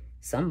fucking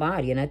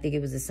somebody. And I think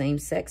it was the same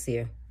sex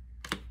here.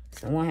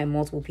 Someone had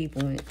multiple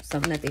people in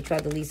something that they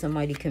tried to leave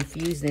somebody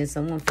confused in.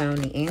 Someone found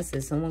the answer.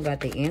 Someone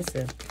got the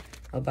answer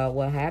about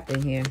what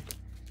happened here.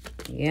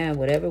 Yeah,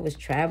 whatever was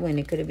traveling.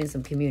 It could have been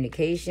some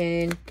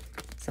communication.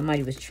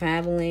 Somebody was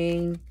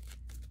traveling.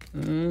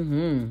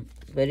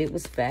 But it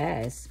was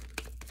fast.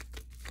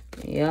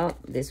 Yep,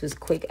 this was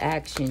quick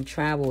action,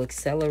 travel,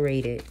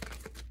 accelerated.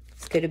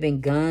 This could have been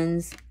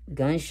guns,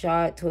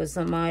 gunshot towards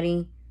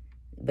somebody.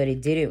 But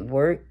it didn't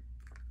work.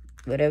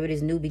 Whatever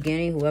this new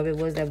beginning, whoever it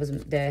was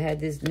that had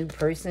this new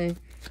person,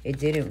 it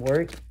didn't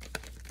work.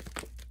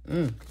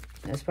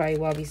 That's probably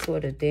why we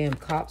saw the damn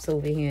cops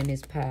over here in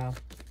this pile.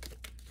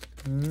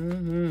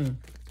 Now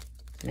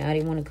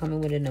they want to come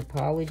in with an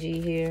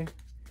apology here.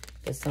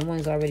 But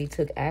someone's already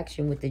took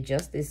action with the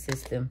justice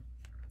system.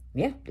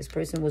 Yeah, this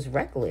person was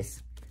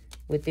reckless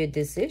with their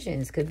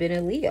decisions. Could have been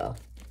a Leo.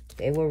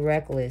 They were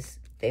reckless.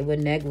 They were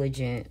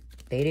negligent.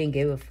 They didn't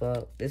give a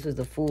fuck. This was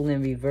the fool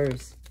in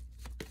reverse.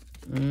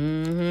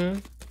 They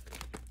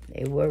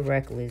were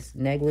reckless,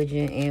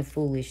 negligent, and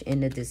foolish in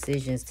the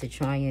decisions to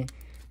try and,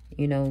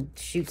 you know,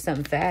 shoot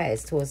something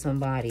fast towards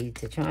somebody,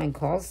 to try and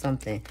cause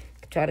something,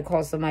 try to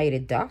cause somebody to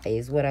die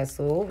is what I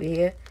saw over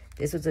here.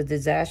 This was a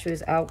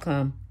disastrous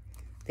outcome.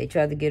 They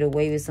tried to get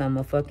away with something,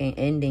 a fucking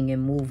ending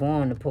and move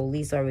on. The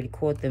police already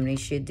caught them. They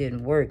shit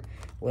didn't work.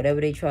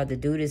 Whatever they tried to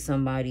do to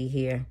somebody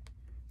here,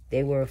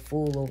 they were a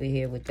fool over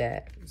here with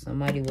that.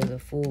 Somebody was a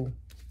fool.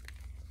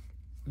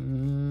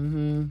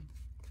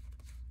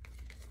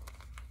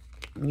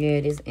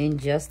 Yeah, this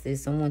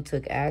injustice. Someone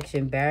took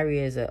action.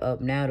 Barriers are up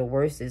now. The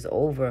worst is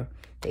over.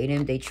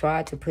 They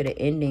tried to put an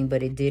ending,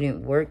 but it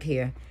didn't work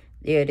here.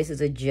 Yeah, this is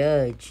a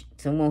judge.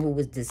 Someone who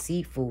was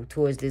deceitful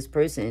towards this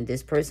person.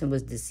 This person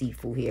was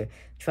deceitful here.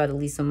 Tried to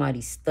leave somebody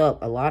stuck.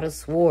 A lot of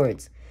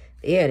swords.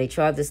 Yeah, they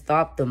tried to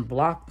stop them,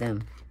 block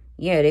them.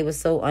 Yeah, they were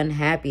so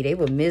unhappy. They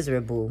were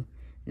miserable.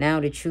 Now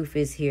the truth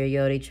is here,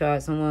 yo. They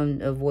tried.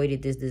 Someone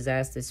avoided this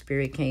disaster.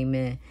 Spirit came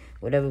in.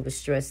 Whatever was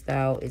stressed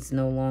out, it's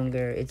no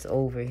longer. It's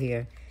over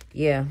here.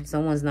 Yeah,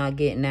 someone's not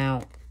getting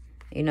out.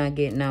 They're not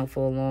getting out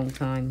for a long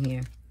time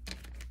here.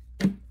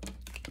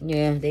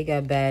 Yeah, they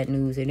got bad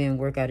news. It didn't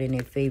work out in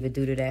their favor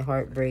due to that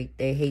heartbreak.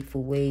 Their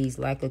hateful ways,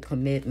 lack of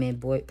commitment,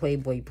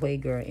 playboy,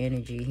 playgirl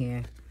energy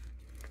here.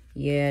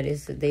 Yeah,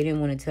 they didn't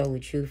want to tell the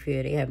truth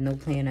here. They have no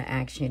plan of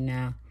action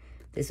now.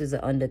 This is an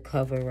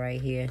undercover right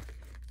here.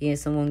 Yeah,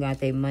 someone got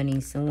their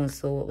money. Someone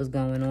saw what was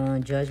going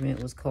on.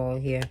 Judgment was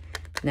called here.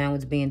 Now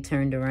it's being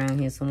turned around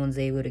here. Someone's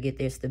able to get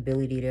their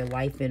stability, their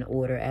life in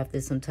order after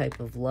some type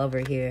of lover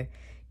here.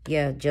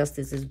 Yeah,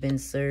 justice has been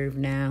served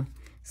now.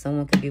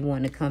 Someone could be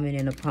wanting to come in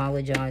and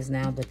apologize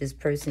now. But this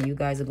person, you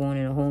guys are going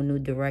in a whole new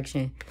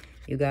direction.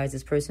 You guys,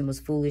 this person was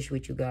foolish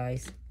with you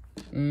guys.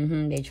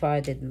 They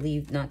tried to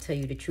not tell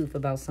you the truth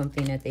about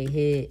something that they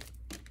hid.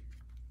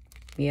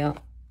 Yep,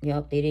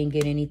 they didn't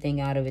get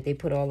anything out of it. They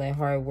put all that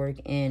hard work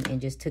in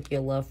and just took your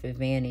love for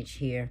advantage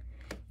here.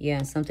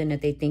 Yeah, something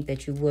that they think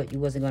that you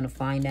wasn't going to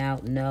find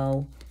out.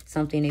 No.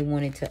 Something they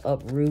wanted to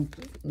uproot.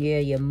 Yeah,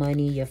 your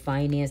money, your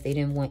finance. They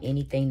didn't want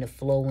anything to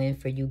flow in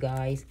for you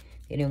guys.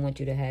 They didn't want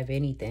you to have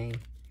anything.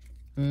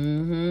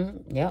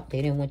 Yep,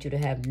 they didn't want you to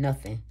have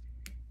nothing.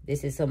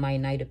 This is somebody,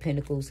 Knight of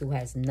Pentacles, who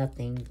has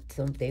nothing.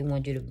 So they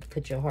want you to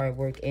put your hard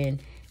work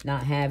in,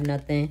 not have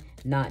nothing,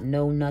 not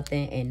know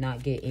nothing, and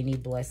not get any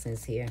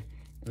blessings here.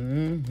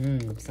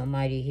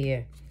 Somebody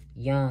here,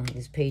 young,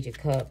 this Page of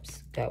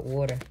Cups, got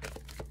water.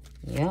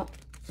 Yep.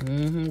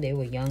 They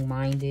were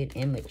young-minded,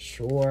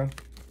 immature,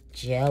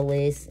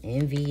 jealous,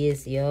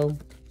 envious, yo.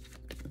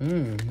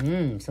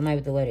 Somebody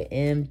with the letter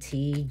M,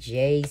 T,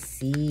 J,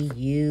 C,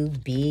 U,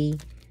 B,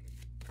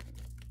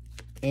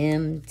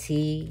 M, T,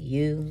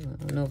 U.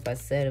 I don't know if I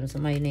said them.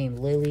 Somebody named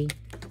Lily.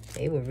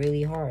 They were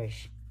really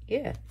harsh.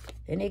 Yeah.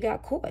 And they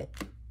got caught.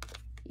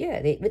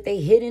 Yeah, with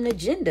their hidden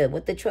agenda.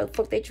 What the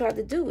fuck they tried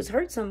to do was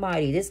hurt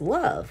somebody. This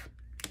love.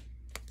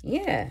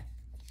 Yeah.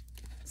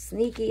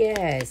 Sneaky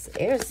ass.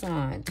 Air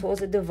sign. Towards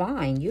the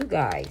divine. You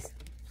guys.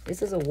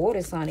 This is a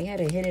water sign. They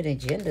had a hidden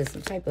agenda.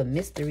 Some type of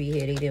mystery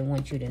here they didn't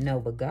want you to know.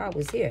 But God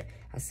was here.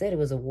 I said it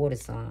was a water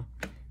sign.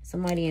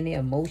 Somebody in their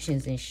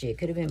emotions and shit.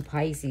 Could have been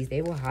Pisces.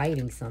 They were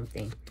hiding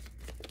something.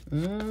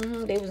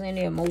 They was in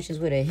their emotions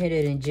with a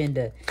hidden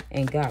agenda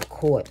and got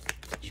caught.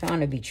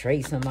 Trying to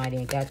betray somebody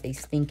and got they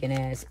stinking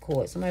ass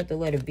caught. Somebody with the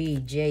letter B,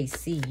 J,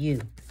 C,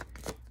 U,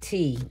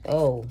 T,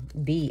 O,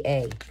 B,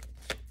 A.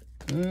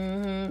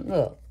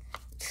 Look.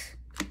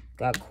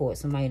 Got caught.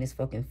 Somebody in this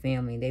fucking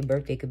family. Their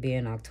birthday could be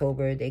in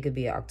October. They could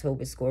be an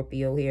October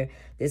Scorpio here.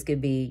 This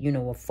could be, you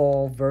know, a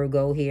fall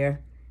Virgo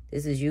here.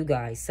 This is you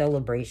guys'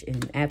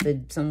 celebration after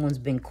someone's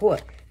been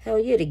caught. Hell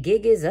yeah, the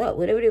gig is up.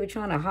 Whatever they were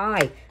trying to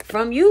hide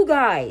from you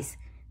guys.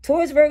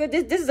 Towards Virgo,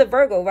 this is a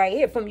Virgo right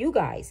here from you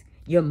guys.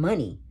 Your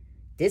money.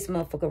 This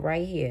motherfucker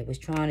right here was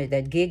trying to,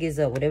 that gig is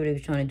up. Whatever they were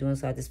trying to do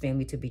inside this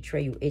family to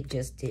betray you, it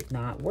just did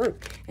not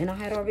work. And I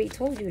had already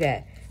told you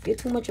that. You're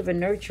too much of a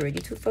nurturer.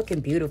 You're too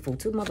fucking beautiful.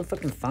 Too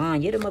motherfucking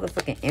fine. You're the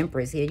motherfucking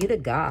empress here. You're the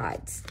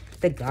gods.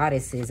 The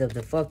goddesses of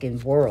the fucking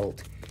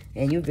world.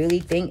 And you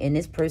really think, and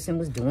this person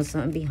was doing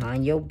something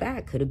behind your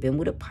back. Could have been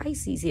with a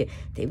Pisces here.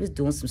 They was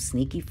doing some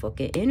sneaky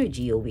fucking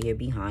energy over here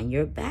behind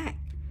your back.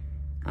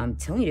 I'm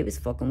telling you, they was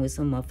fucking with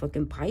some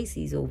motherfucking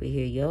Pisces over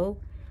here, yo.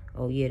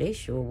 Oh, yeah, they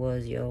sure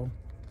was, yo.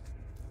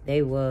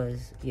 They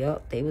was.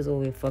 Yup, they was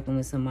over here fucking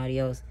with somebody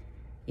else.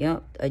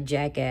 Yup, a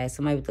jackass.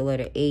 Somebody with the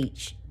letter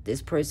H.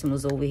 This person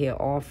was over here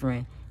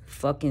offering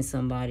fucking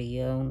somebody,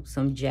 yo.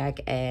 Some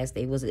jackass.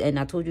 They was, and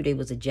I told you they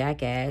was a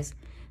jackass.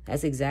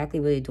 That's exactly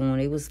what they doing.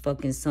 They was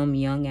fucking some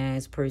young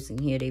ass person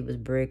here. They was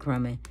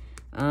breadcrumbing.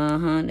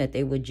 That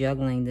they were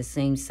juggling the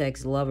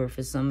same-sex lover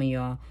for some of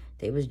y'all.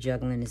 They was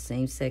juggling the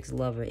same-sex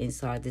lover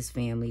inside this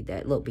family.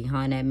 That, look,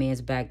 behind that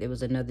man's back, there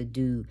was another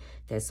dude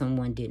that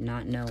someone did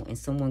not know. And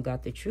someone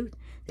got the truth.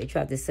 They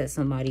tried to set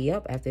somebody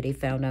up after they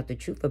found out the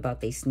truth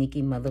about their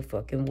sneaky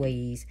motherfucking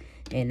ways.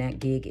 And that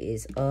gig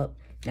is up.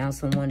 Now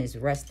someone is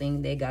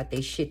resting. They got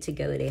their shit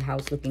together. Their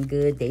house looking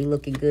good. They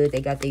looking good.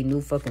 They got their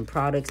new fucking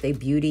products. They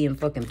beauty and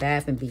fucking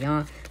bath and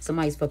beyond.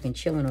 Somebody's fucking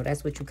chilling. Oh,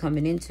 that's what you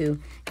coming into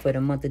for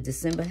the month of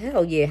December.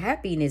 Hell yeah.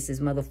 Happiness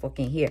is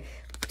motherfucking here.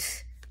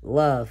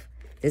 Love.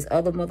 This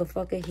other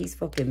motherfucker, he's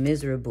fucking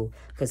miserable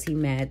because he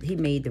mad. He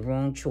made the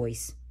wrong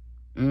choice.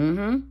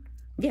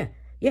 Yeah.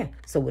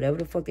 So whatever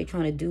the fuck they're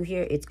trying to do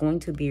here, it's going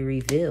to be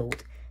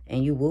revealed.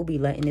 And you will be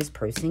letting this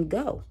person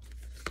go.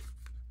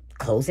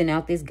 Closing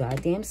out this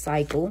goddamn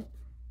cycle.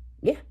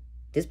 Yeah.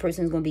 This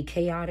person's going to be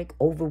chaotic,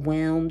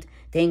 overwhelmed.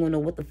 They ain't going to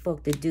know what the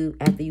fuck to do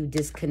after you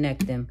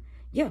disconnect them.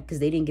 Yeah, because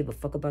they didn't give a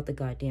fuck about the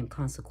goddamn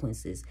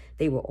consequences.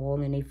 They were all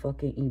in their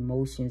fucking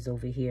emotions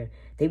over here.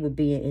 They were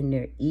being in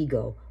their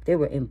ego. They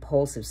were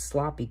impulsive,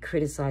 sloppy,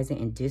 criticizing,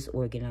 and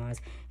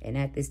disorganized. And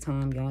at this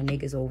time, y'all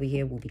niggas over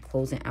here will be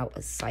closing out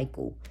a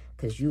cycle.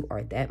 Because you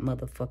are that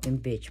motherfucking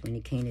bitch when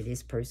it came to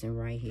this person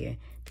right here.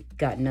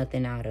 Got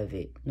nothing out of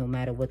it. No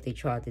matter what they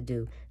tried to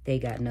do, they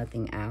got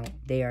nothing out.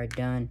 They are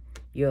done.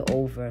 You're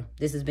over.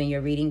 This has been your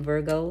reading,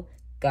 Virgo.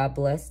 God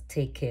bless.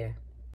 Take care.